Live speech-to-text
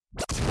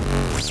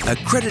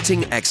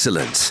Accrediting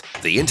Excellence,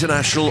 the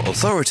international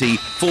authority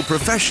for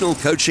professional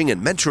coaching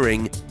and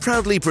mentoring,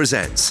 proudly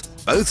presents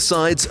Both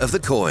Sides of the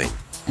Coin.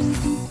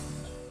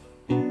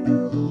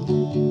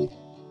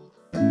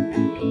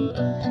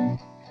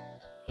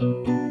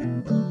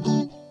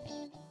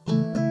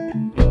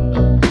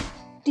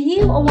 Do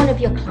you or one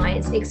of your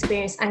clients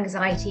experience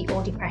anxiety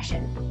or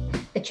depression?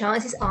 The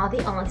chances are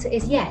the answer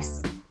is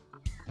yes.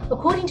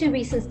 According to a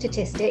recent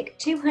statistic,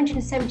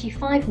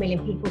 275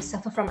 million people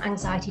suffer from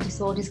anxiety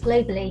disorders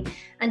globally,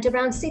 and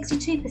around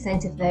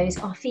 62% of those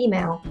are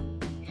female.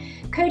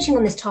 Coaching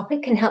on this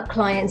topic can help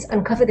clients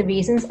uncover the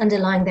reasons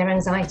underlying their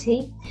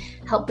anxiety,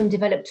 help them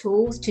develop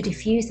tools to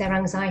diffuse their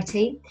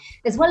anxiety,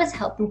 as well as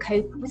help them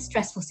cope with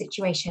stressful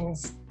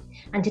situations.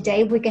 And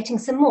today we're getting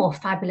some more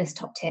fabulous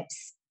top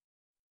tips.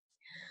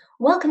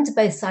 Welcome to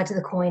Both Sides of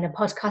the Coin, a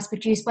podcast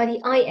produced by the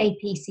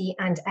IAPC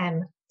and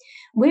M.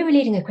 We're a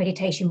leading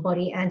accreditation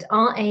body, and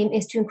our aim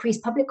is to increase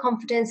public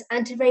confidence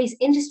and to raise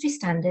industry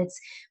standards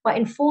by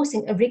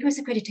enforcing a rigorous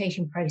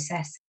accreditation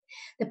process.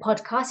 The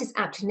podcast is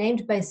aptly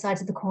named Both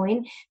Sides of the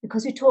Coin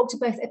because we talk to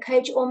both a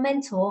coach or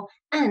mentor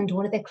and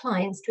one of their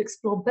clients to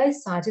explore both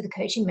sides of the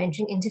coaching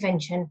mentoring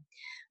intervention.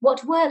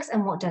 What works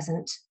and what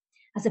doesn't.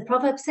 As the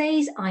proverb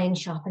says, iron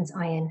sharpens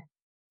iron.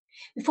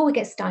 Before we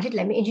get started,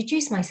 let me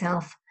introduce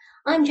myself.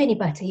 I'm Jenny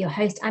Butter, your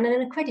host and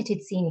an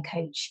accredited senior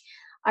coach.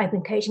 I've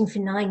been coaching for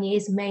 9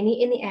 years,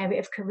 mainly in the area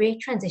of career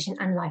transition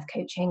and life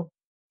coaching.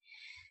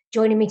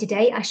 Joining me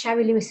today are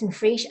Shari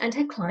Lewison-Friesch and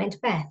her client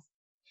Beth.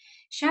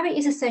 Shari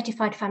is a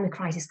certified family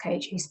crisis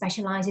coach who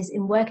specialises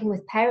in working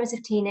with parents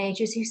of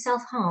teenagers who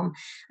self-harm,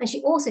 and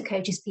she also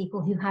coaches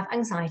people who have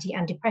anxiety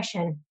and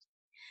depression.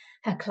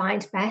 Her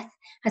client Beth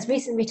has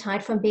recently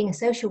retired from being a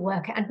social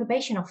worker and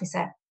probation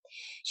officer.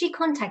 She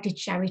contacted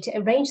Shari to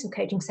arrange some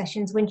coaching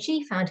sessions when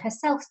she found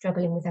herself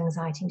struggling with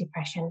anxiety and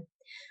depression.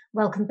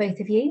 Welcome, both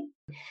of you.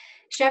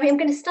 Shari, I'm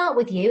going to start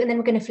with you and then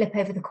we're going to flip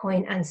over the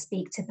coin and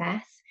speak to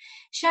Beth.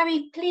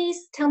 Shari, please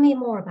tell me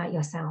more about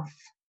yourself.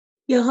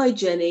 Yeah, hi,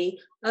 Jenny.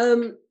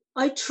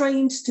 I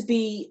trained to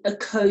be a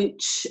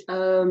coach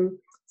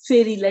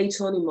fairly late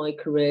on in my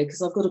career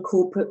because I've got a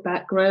corporate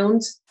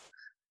background.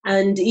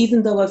 And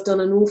even though I've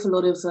done an awful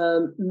lot of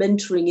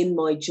mentoring in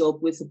my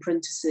job with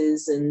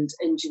apprentices and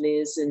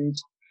engineers and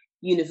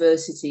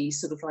university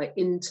sort of like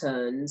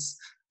interns,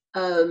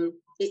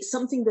 it's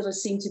something that I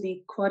seem to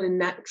be quite a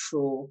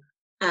natural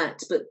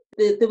at. But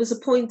there was a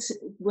point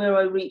where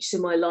I reached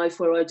in my life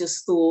where I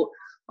just thought,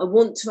 I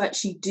want to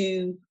actually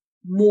do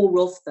more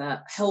of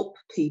that, help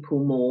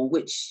people more,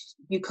 which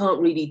you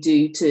can't really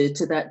do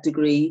to that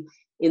degree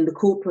in the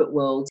corporate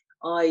world.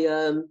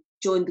 I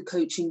joined the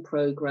coaching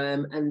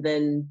program and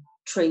then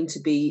trained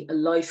to be a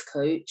life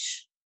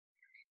coach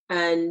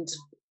and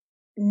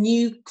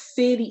knew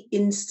fairly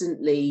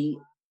instantly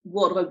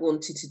what I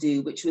wanted to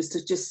do, which was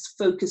to just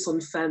focus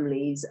on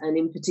families and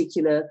in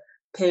particular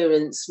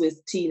parents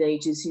with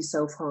teenagers who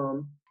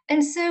self-harm.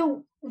 And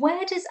so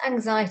where does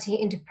anxiety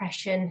and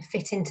depression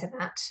fit into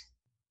that?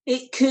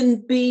 It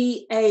can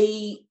be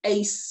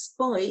a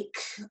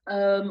spike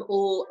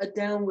or a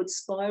downward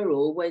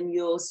spiral when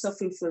you're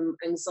suffering from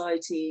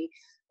anxiety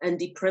and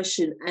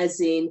depression, as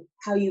in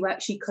how you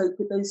actually cope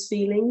with those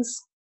feelings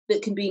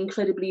that can be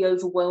incredibly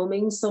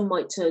overwhelming. Some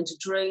might turn to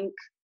drink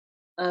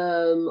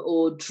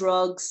or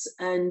drugs,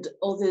 and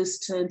others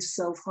turn to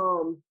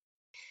self-harm.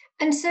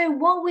 And so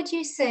what would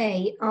you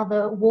say are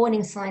the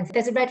warning signs?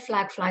 There's a red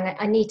flag flying.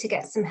 I need to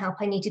get some help.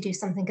 I need to do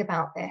something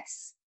about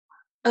this.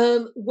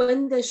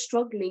 When they're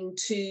struggling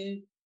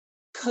to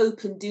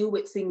cope and deal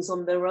with things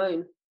on their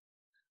own.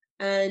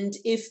 And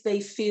if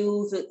they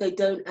feel that they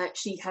don't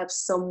actually have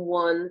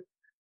someone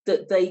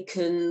that they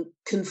can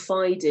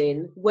confide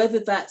in, whether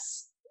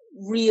that's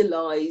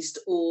realized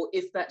or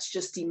if that's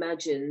just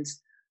imagined,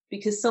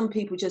 because some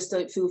people just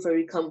don't feel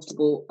very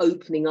comfortable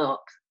opening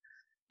up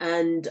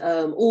and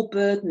or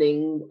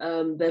burdening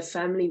their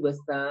family with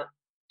that.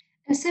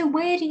 And so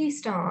where do you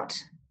start?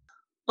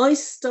 I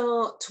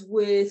start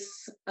with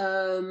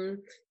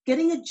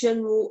getting a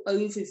general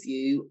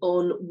overview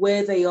on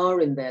where they are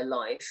in their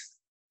life.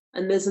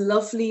 And there's a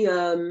lovely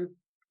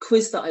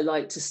quiz that I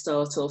like to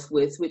start off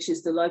with, which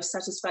is the life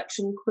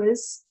satisfaction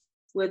quiz,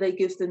 where they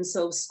give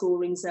themselves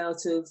scorings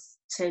out of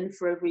 10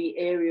 for every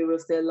area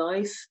of their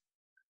life.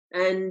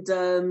 And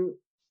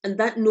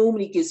that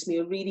normally gives me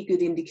a really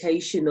good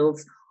indication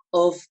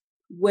of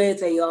where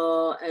they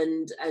are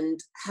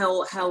and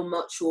how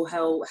much or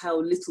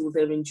how little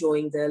they're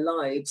enjoying their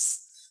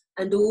lives,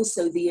 and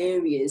also the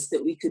areas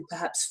that we could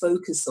perhaps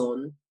focus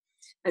on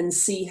and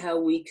see how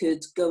we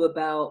could go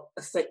about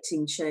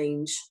affecting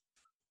change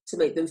to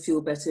make them feel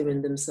better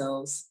in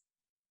themselves.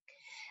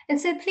 And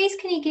so please,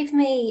 can you give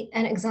me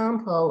an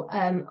example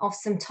of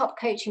some top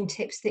coaching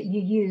tips that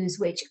you use,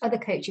 which other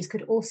coaches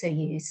could also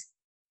use?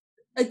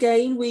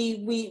 Again, we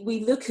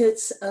look at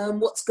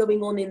what's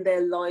going on in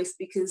their life,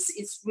 because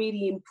it's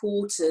really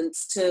important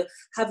to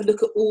have a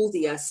look at all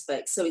the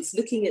aspects. So it's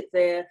looking at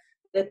their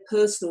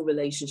personal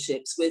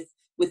relationships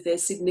with their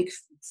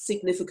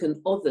significant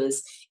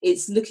others.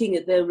 It's looking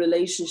at their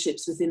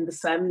relationships within the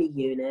family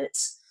unit.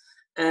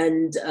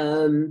 and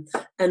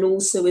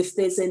also if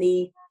there's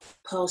any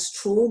past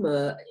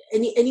trauma,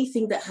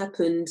 anything that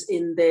happened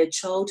in their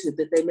childhood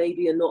that they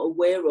maybe are not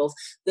aware of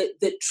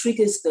that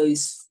triggers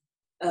those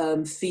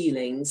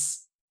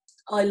feelings.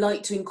 I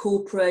like to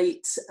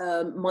incorporate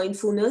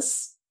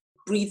mindfulness,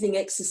 breathing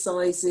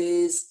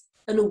exercises,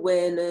 an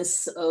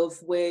awareness of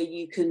where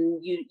you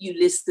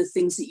list the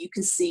things that you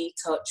can see,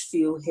 touch,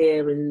 feel,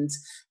 hear,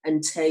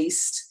 and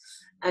taste,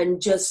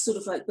 and just sort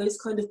of like those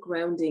kind of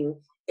grounding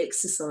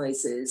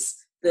exercises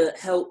that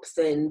help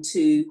then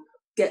to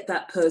get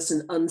that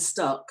person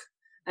unstuck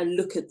and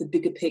look at the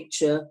bigger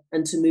picture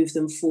and to move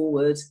them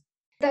forward.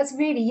 That's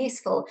really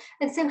useful.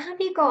 And so have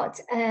you got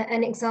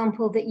an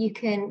example that you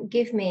can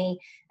give me,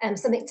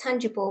 something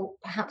tangible,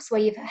 perhaps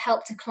where you've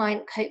helped a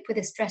client cope with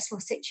a stressful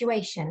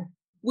situation?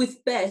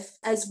 With Beth,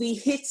 as we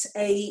hit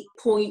a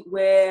point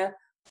where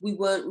we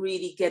weren't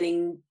really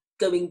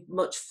going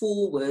much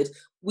forward,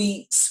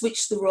 we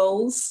switched the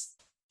roles.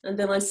 And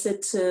then I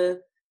said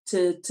to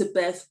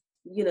Beth,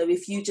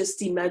 if you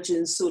just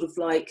imagine sort of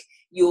like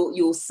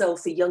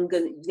yourself, a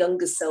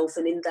younger self,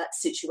 and in that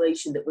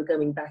situation that we're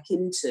going back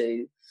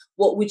into,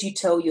 what would you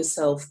tell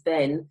yourself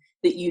then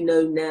that you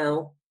know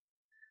now?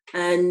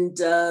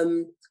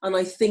 And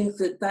I think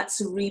that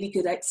that's a really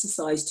good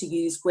exercise to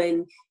use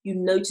when you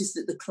notice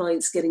that the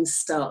client's getting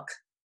stuck.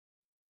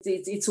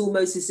 It's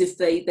almost as if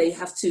they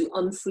have to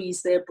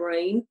unfreeze their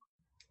brain.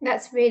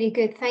 That's really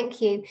good,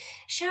 thank you.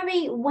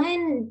 Shari,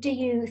 when do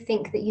you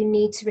think that you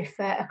need to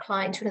refer a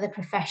client to another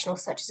professional,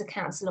 such as a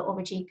counsellor or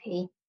a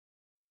GP?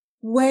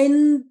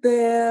 When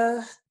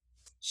they're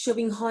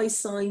showing high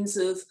signs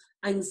of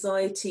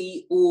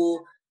anxiety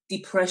or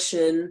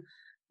depression,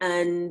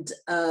 and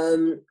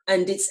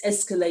it's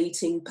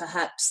escalating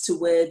perhaps to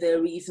where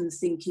they're even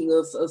thinking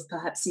of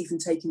perhaps even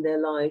taking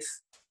their life.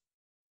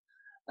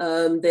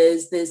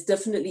 There's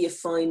definitely a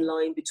fine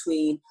line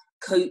between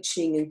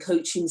coaching and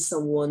coaching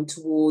someone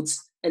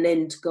towards an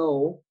end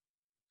goal,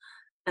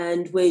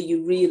 and where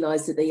you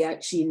realise that they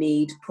actually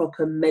need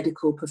proper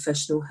medical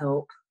professional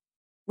help.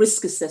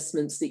 Risk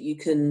assessments that you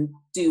can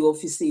do,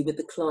 obviously, with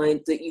the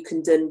client, that you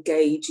can then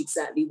gauge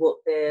exactly what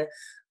their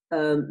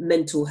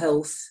mental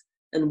health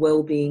and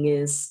well-being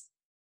is.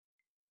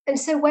 And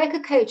so where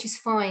could coaches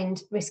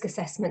find risk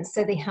assessments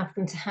so they have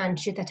them to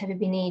hand should that ever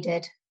be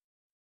needed?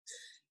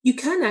 You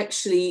can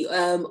actually,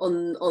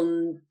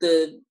 on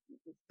the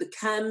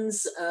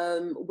CAMHS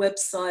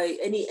website,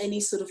 any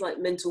sort of like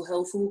mental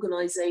health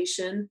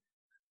organisation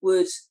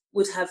would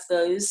have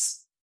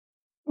those.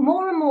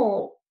 More and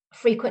more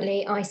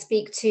frequently I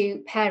speak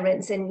to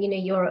parents, and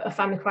you're a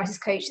family crisis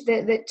coach,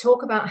 that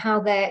talk about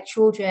how their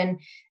children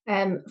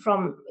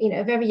from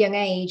a very young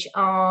age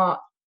are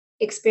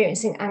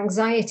experiencing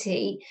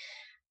anxiety.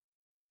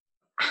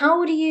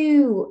 How do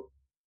you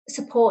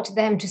support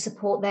them to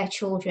support their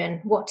children?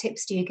 What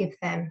tips do you give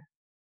them?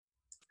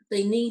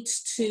 They need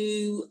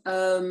to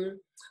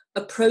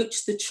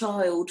approach the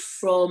child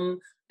from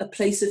a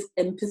place of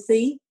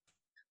empathy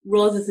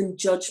rather than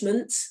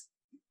judgment,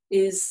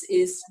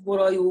 is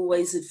what I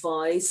always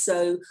advise.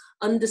 So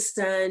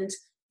understand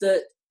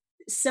that,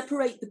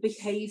 separate the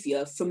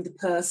behaviour from the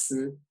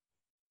person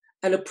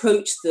and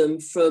approach them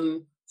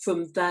from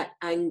that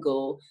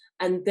angle,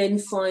 and then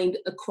find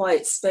a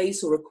quiet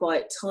space or a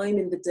quiet time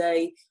in the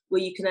day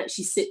where you can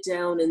actually sit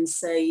down and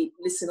say,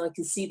 listen, I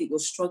can see that you're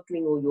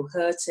struggling or you're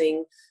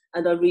hurting,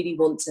 and I really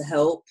want to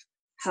help.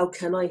 How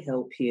can I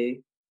help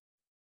you?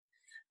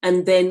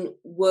 And then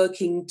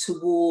working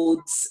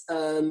towards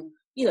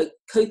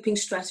coping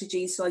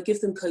strategies. So I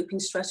give them coping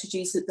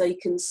strategies that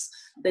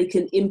they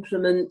can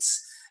implement,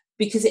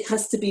 because it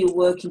has to be a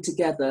working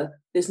together.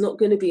 There's not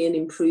going to be an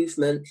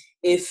improvement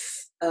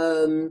if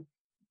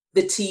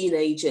the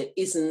teenager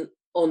isn't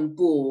on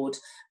board,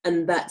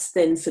 and that's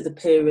then for the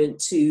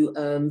parent to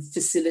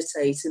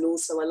facilitate. And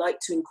also I like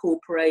to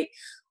incorporate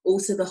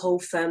also the whole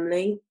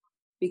family,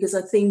 because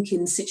I think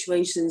in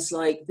situations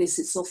like this,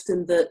 it's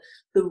often that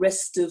the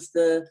rest of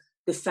the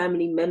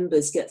family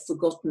members get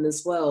forgotten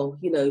as well,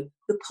 the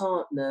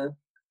partner,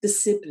 the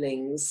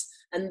siblings,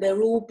 and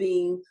they're all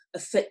being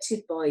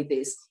affected by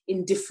this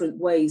in different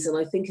ways. And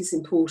I think it's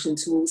important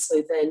to also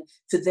then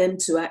for them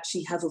to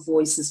actually have a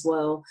voice as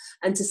well,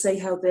 and to say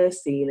how they're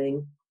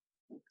feeling,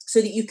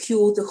 so that you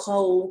cure the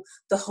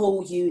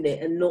whole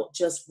unit and not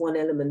just one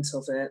element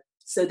of it,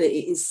 so that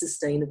it is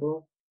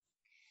sustainable.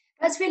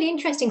 That's really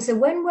interesting. So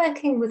when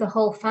working with a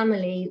whole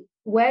family,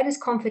 where does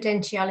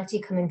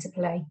confidentiality come into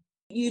play?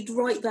 You'd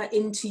write that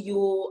into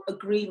your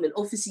agreement.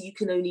 Obviously, you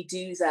can only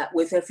do that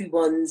with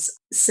everyone's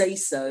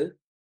say-so.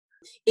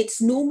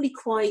 It's normally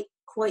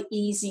quite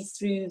easy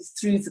through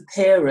the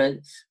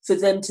parent for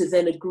them to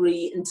then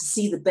agree and to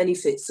see the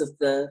benefits of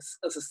a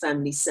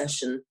family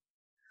session.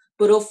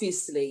 But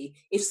obviously,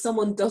 if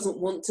someone doesn't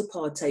want to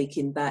partake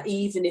in that,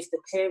 even if the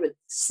parent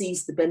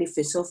sees the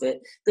benefit of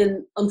it,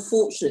 then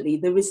unfortunately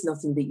there is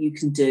nothing that you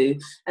can do.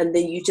 And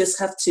then you just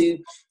have to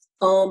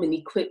arm and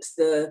equip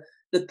the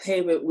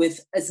parent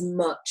with as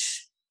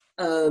much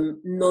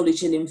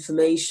knowledge and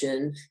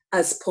information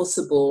as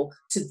possible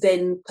to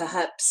then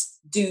perhaps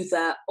do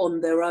that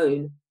on their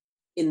own.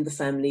 in the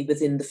family,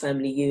 within the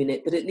family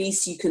unit, but at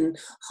least you can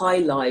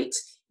highlight,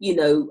 you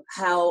know,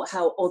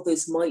 how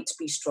others might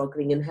be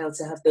struggling and how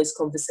to have those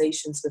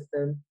conversations with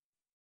them.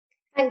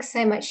 Thanks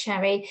so much,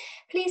 Sherry.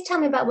 Please tell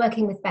me about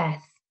working with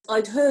Beth.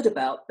 I'd heard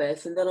about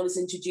Beth, and then I was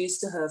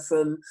introduced to her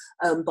from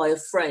by a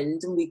friend,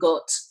 and we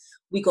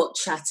got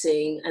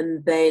chatting,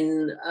 and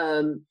then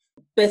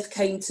Beth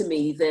came to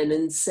me then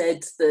and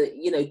said that,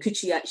 you know, could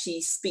she actually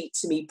speak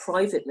to me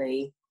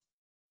privately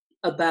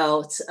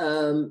about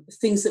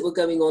things that were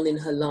going on in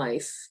her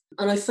life.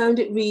 And I found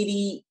it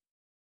really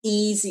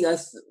easy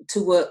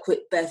to work with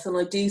Beth, and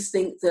I do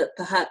think that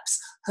perhaps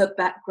her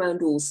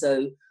background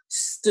also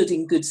stood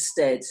in good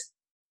stead.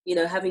 You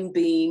know, having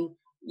been,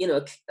 you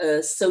know,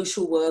 a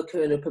social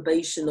worker and a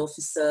probation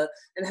officer,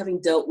 and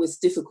having dealt with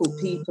difficult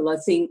people, I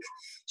think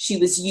she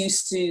was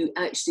used to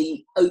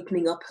actually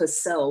opening up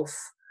herself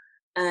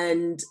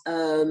and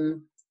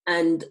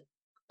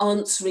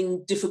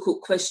answering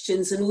difficult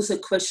questions, and also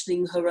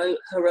questioning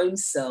her own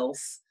self.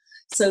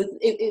 So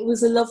it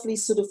was a lovely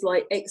sort of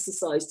like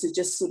exercise to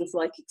just sort of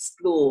like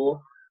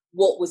explore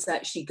what was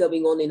actually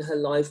going on in her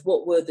life,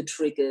 what were the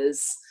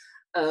triggers,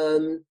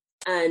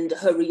 and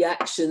her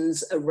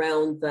reactions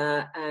around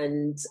that,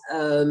 and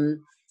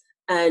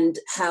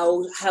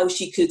how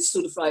she could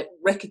sort of like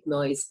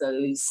recognize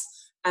those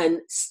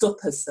and stop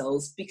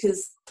herself,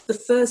 because the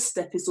first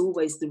step is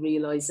always the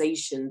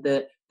realization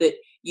that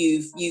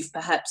you've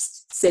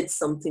perhaps said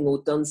something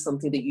or done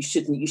something that you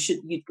shouldn't.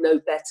 You'd know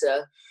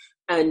better,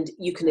 and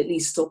you can at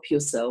least stop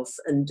yourself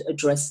and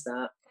address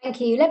that.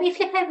 Thank you. Let me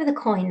flip over the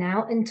coin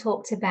now and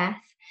talk to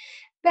Beth.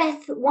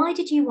 Beth, why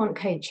did you want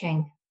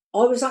coaching?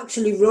 I was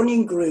actually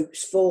running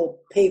groups for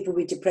people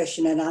with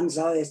depression and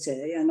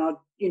anxiety, and I'd,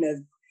 you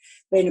know,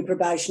 been a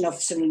probation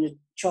officer and a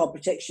child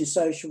protection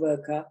social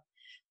worker.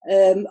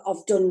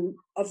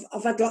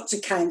 I've had lots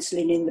of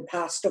counselling in the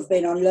past. I've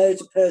been on loads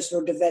of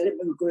personal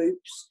development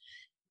groups,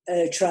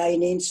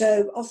 training.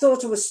 So I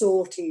thought I was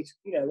sorted.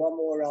 You know, I'm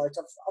all right.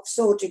 I've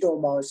sorted all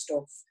my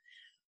stuff.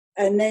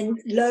 And then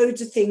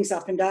loads of things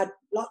happened. I had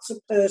lots of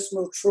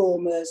personal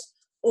traumas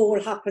all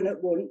happen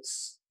at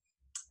once.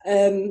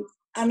 And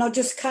I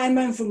just came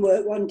home from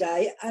work one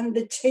day and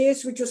the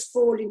tears were just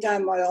falling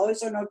down my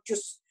eyes, and I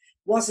just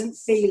wasn't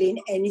feeling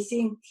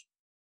anything.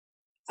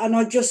 And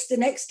the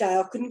next day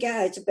I couldn't get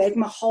out of bed.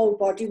 My whole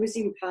body was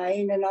in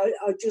pain, and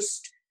it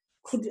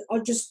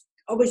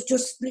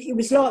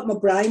was like my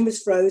brain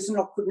was frozen.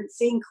 I couldn't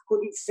think, I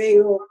couldn't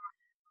feel.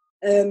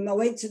 I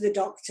went to the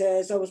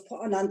doctors, I was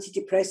put on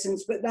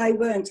antidepressants, but they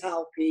weren't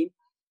helping.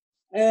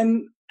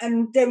 And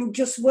then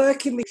just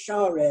working with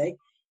Shari,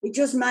 it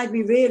just made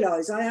me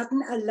realise I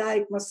hadn't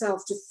allowed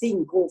myself to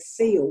think or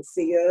feel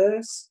for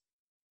years.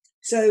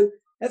 So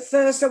at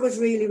first I was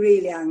really,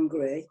 really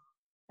angry.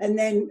 And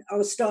then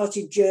I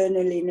started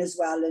journaling as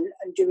well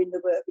and doing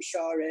the work with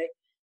Shari,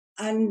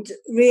 and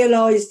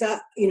realised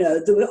that, you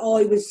know, there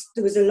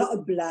was a lot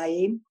of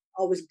blame.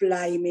 I was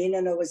blaming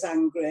and I was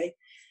angry.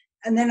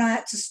 And then I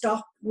had to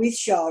stop with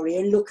Shari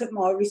and look at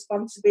my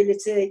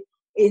responsibility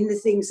in the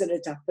things that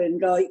had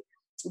happened. Like,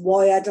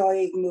 why had I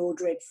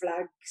ignored red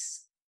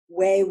flags?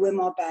 Where were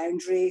my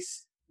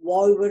boundaries?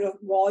 Why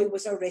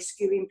was I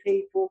rescuing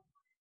people?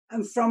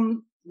 And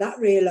from that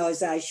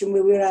realisation,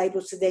 we were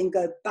able to then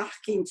go back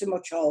into my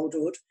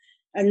childhood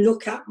and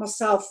look at my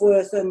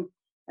self-worth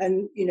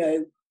and you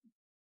know,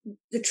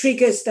 the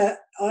triggers that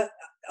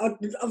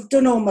I've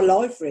done all my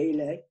life,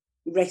 really,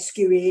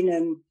 rescuing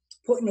and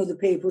putting other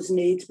people's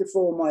needs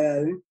before my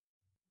own.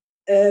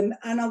 And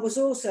I was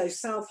also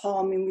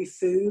self-harming with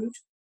food,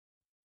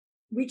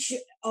 which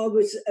I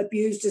was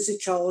abused as a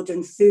child,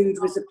 and food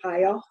was a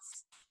payoff.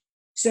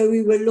 So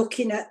we were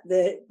looking at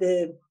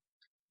the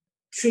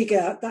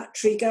trigger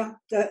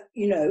that,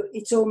 you know,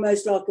 it's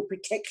almost like a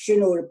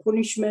protection or a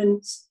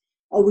punishment.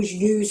 I was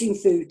using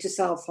food to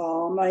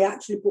self-harm. I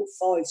actually put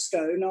 5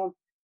 stone on.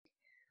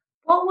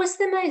 What was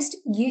the most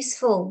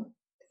useful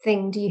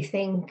thing, do you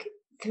think,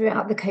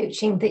 throughout the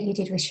coaching that you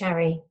did with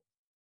Shari?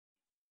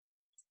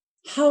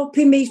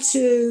 Helping me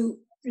to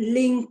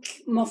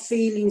link my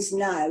feelings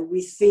now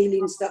with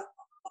feelings that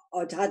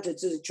I'd had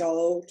as a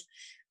child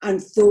and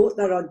thought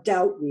that I'd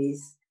dealt with.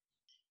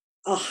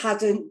 I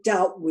hadn't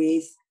dealt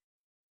with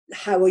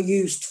how I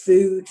used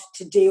food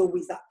to deal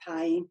with that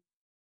pain,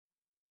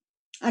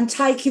 and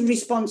taking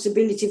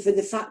responsibility for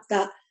the fact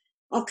that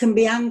I can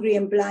be angry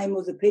and blame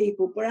other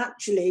people, but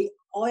actually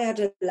I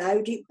had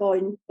allowed it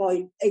by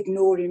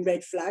ignoring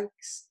red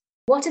flags.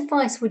 What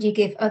advice would you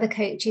give other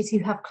coaches who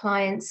have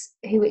clients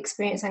who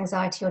experience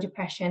anxiety or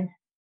depression?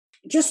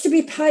 Just to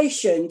be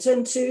patient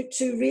and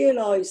to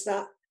realise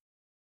that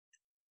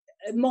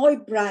my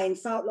brain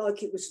felt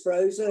like it was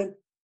frozen.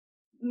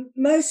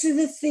 Most of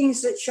the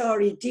things that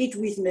Shari did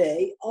with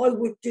me, I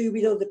would do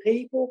with other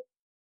people.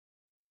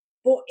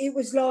 But it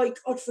was like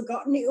I'd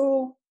forgotten it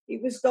all.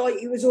 It was like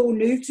it was all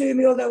new to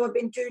me, although I've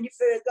been doing it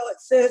for like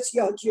 30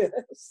 odd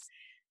years.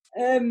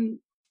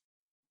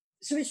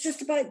 So it's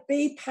just about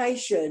be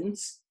patient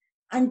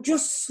and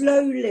just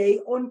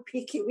slowly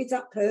unpick it with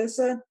that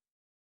person.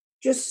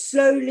 Just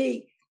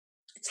slowly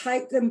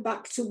take them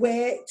back to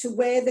where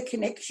the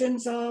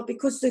connections are,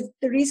 because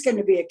there is going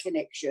to be a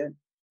connection.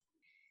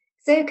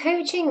 So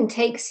coaching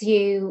takes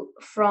you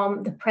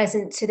from the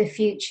present to the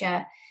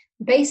future.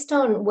 Based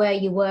on where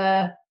you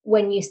were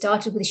when you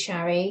started with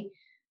Shari,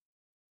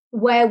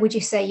 where would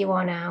you say you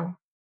are now?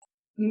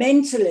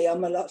 Mentally,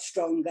 I'm a lot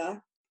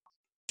stronger.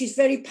 She's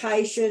very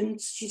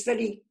patient. She's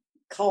very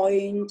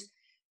kind.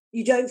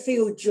 You don't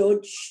feel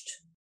judged.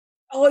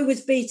 I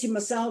was beating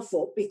myself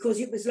up because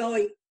it was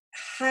like,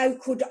 how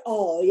could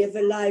I have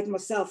allowed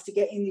myself to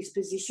get in this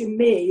position?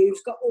 Me,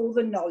 who's got all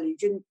the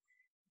knowledge. And,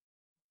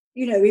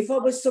 you know, if I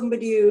was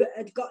somebody who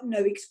had got no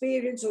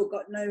experience or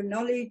got no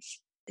knowledge,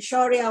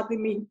 Shari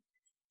helping me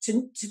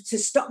to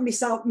stop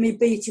me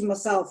beating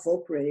myself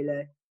up,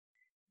 really.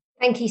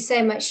 Thank you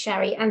so much,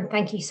 Shari, and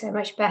thank you so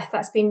much, Beth.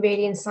 That's been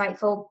really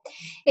insightful.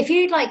 If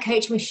you'd like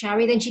coaching with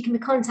Shari, then she can be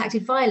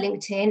contacted via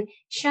LinkedIn,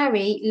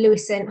 Shari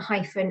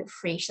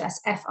Lewison-Frisch,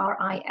 that's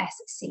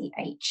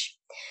Frisch.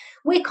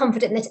 We're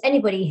confident that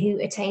anybody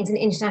who attains an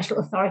international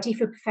authority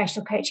for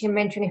professional coaching and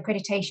mentoring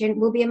accreditation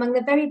will be among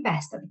the very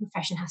best that the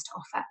profession has to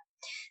offer.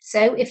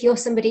 So if you're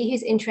somebody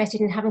who's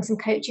interested in having some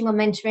coaching or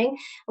mentoring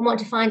and want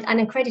to find an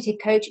accredited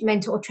coach,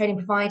 mentor or training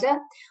provider,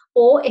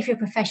 or if you're a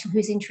professional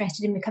who's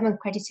interested in becoming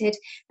accredited,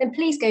 then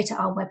please go to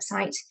our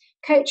website,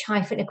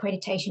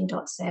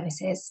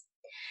 coach-accreditation.services.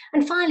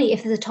 And finally,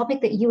 if there's a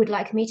topic that you would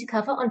like me to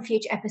cover on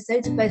future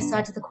episodes of Both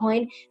Sides of the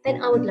Coin,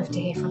 then I would love to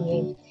hear from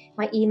you.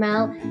 My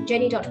email,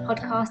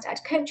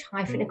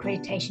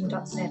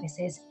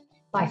 jenny.podcast@coach-accreditation.services.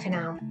 Bye for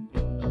now.